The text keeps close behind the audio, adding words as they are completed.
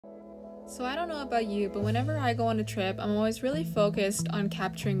So I don't know about you, but whenever I go on a trip, I'm always really focused on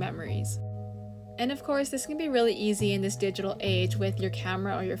capturing memories. And of course, this can be really easy in this digital age with your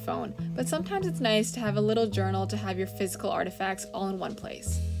camera or your phone, but sometimes it's nice to have a little journal to have your physical artifacts all in one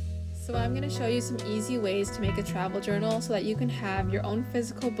place. So I'm going to show you some easy ways to make a travel journal so that you can have your own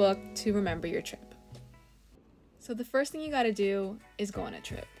physical book to remember your trip. So the first thing you got to do is go on a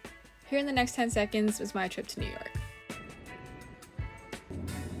trip. Here in the next 10 seconds was my trip to New York.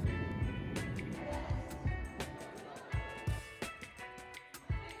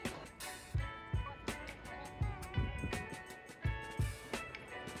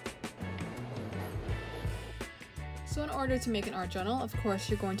 So in order to make an art journal, of course,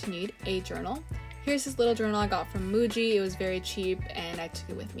 you're going to need a journal. Here's this little journal I got from Muji. It was very cheap and I took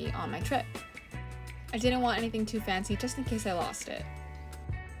it with me on my trip. I didn't want anything too fancy just in case I lost it.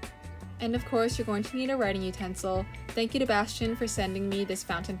 And of course, you're going to need a writing utensil. Thank you to Bastion for sending me this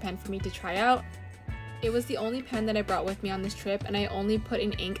fountain pen for me to try out. It was the only pen that I brought with me on this trip, and I only put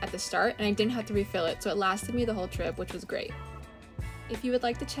in ink at the start and I didn't have to refill it, so it lasted me the whole trip, which was great. If you would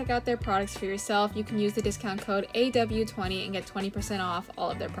like to check out their products for yourself, you can use the discount code AW20 and get 20% off all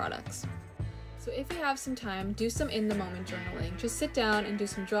of their products. So if you have some time, do some in-the-moment journaling. Just sit down and do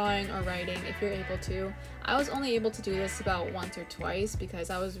some drawing or writing if you're able to. I was only able to do this about once or twice because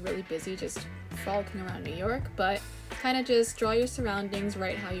I was really busy just frolicking around New York, but kind of just draw your surroundings,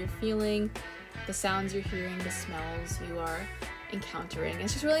 write how you're feeling, the sounds you're hearing, the smells you are encountering.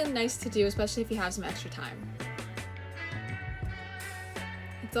 It's just really nice to do, especially if you have some extra time.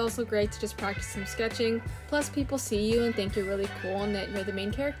 It's also great to just practice some sketching, plus people see you and think you're really cool and that you're the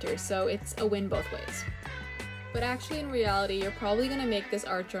main character, so it's a win both ways. But actually in reality, you're probably going to make this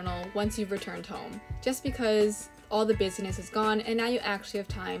art journal once you've returned home, just because all the busyness is gone and now you actually have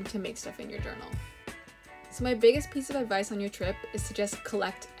time to make stuff in your journal. So my biggest piece of advice on your trip is to just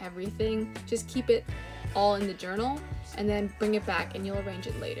collect everything, just keep it all in the journal and then bring it back and you'll arrange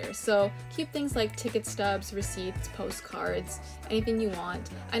it later. So keep things like ticket stubs, receipts, postcards, anything you want.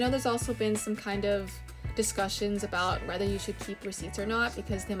 I know there's also been some kind of discussions about whether you should keep receipts or not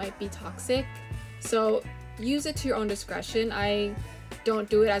because they might be toxic. So use it to your own discretion. I don't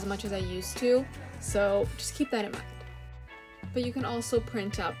do it as much as I used to, so just keep that in mind. But you can also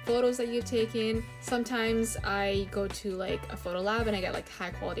print out photos that you've taken. Sometimes I go to like a photo lab and I get like high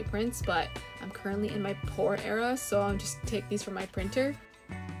quality prints, but I'm currently in my poor era, so I'm just take these from my printer.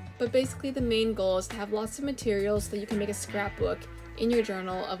 But basically the main goal is to have lots of materials so that you can make a scrapbook in your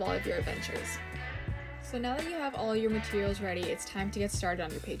journal of all of your adventures. So now that you have all your materials ready, it's time to get started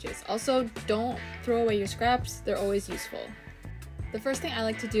on your pages. Also, don't throw away your scraps, they're always useful. The first thing I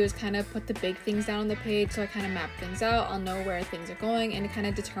like to do is kind of put the big things down on the page so I kind of map things out, I'll know where things are going, and it kind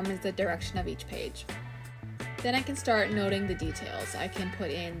of determines the direction of each page. Then I can start noting the details. I can put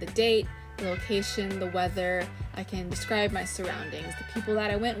in the date, the location, the weather, I can describe my surroundings, the people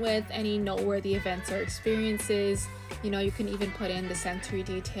that I went with, any noteworthy events or experiences. You know, you can even put in the sensory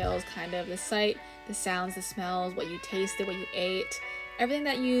details, kind of the sight, the sounds, the smells, what you tasted, what you ate, everything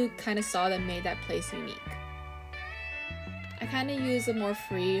that you kind of saw that made that place unique. I kind of use a more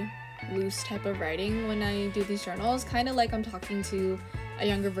free, loose type of writing when I do these journals, kind of like I'm talking to a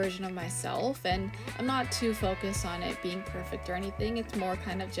younger version of myself, and I'm not too focused on it being perfect or anything. It's more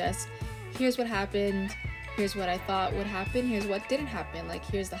kind of just, here's what happened, here's what I thought would happen, here's what didn't happen, like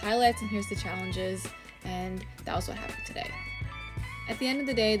here's the highlights and here's the challenges, and that was what happened today. At the end of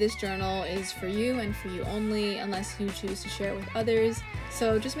the day, this journal is for you and for you only, unless you choose to share it with others,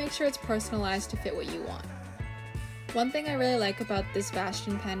 so just make sure it's personalized to fit what you want. One thing I really like about this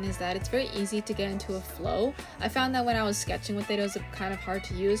Bastion pen is that it's very easy to get into a flow. I found that when I was sketching with it, it was kind of hard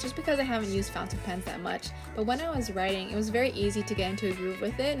to use just because I haven't used fountain pens that much. But when I was writing, it was very easy to get into a groove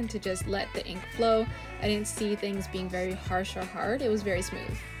with it and to just let the ink flow. I didn't see things being very harsh or hard. It was very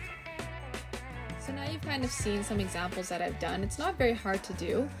smooth. So now you've kind of seen some examples that I've done. It's not very hard to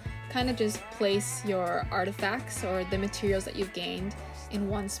do. Kind of just place your artifacts or the materials that you've gained in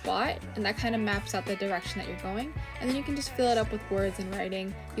one spot, and that kind of maps out the direction that you're going, and then you can just fill it up with words and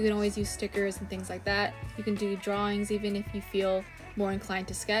writing. You can always use stickers and things like that. You can do drawings even if you feel more inclined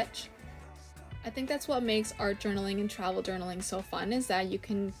to sketch. I think that's what makes art journaling and travel journaling so fun, is that you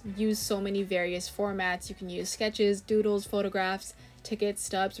can use so many various formats. You can use sketches, doodles, photographs, tickets,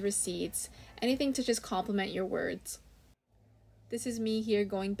 stubs, receipts, anything to just complement your words. This is me here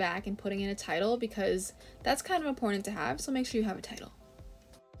going back and putting in a title because that's kind of important to have, so make sure you have a title.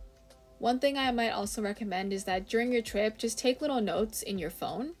 One thing I might also recommend is that during your trip, just take little notes in your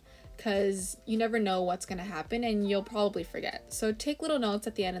phone, because you never know what's going to happen and you'll probably forget. So take little notes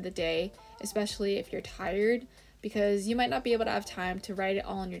at the end of the day, especially if you're tired. because you might not be able to have time to write it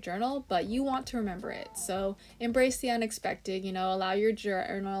all in your journal, but you want to remember it. So embrace the unexpected, you know, allow your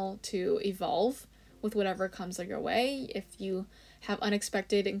journal to evolve with whatever comes your way. If you have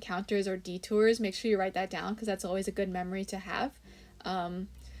unexpected encounters or detours, make sure you write that down, because that's always a good memory to have.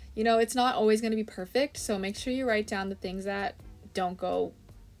 You know, it's not always going to be perfect, so make sure you write down the things that don't go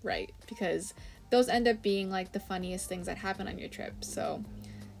right, because those end up being like the funniest things that happen on your trip. So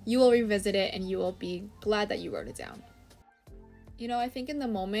you will revisit it and you will be glad that you wrote it down. You know, I think in the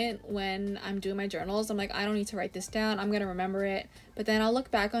moment when I'm doing my journals, I'm like, I don't need to write this down, I'm gonna remember it. But then I'll look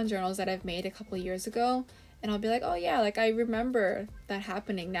back on journals that I've made a couple of years ago and I'll be like, oh yeah, like I remember that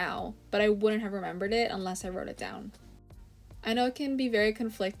happening now, but I wouldn't have remembered it unless I wrote it down. I know it can be very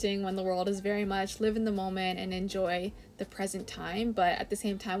conflicting when the world is very much live in the moment and enjoy the present time, but at the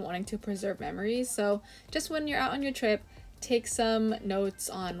same time wanting to preserve memories. So just when you're out on your trip, take some notes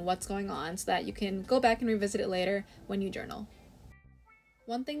on what's going on so that you can go back and revisit it later when you journal.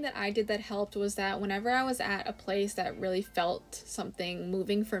 One thing that I did that helped was that whenever I was at a place that really felt something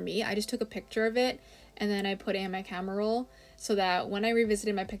moving for me, I just took a picture of it and then I put it in my camera roll so that when I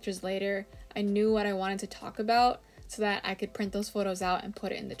revisited my pictures later, I knew what I wanted to talk about so that I could print those photos out and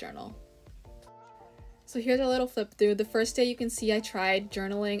put it in the journal. So here's a little flip through. The first day you can see I tried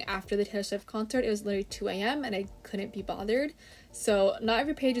journaling after the Taylor Swift concert. It was literally 2 a.m. and I couldn't be bothered. So not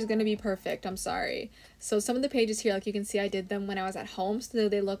every page is going to be perfect, I'm sorry. So some of the pages here, like you can see I did them when I was at home, so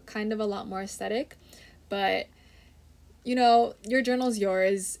they look kind of a lot more aesthetic. But you know, your journal's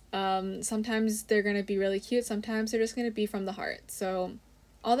yours. Sometimes they're going to be really cute, sometimes they're just going to be from the heart. So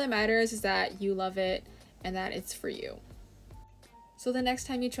all that matters is that you love it and that it's for you. So the next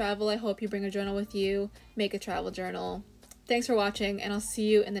time you travel, I hope you bring a journal with you, make a travel journal. Thanks for watching, and I'll see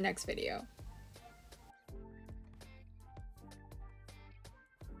you in the next video.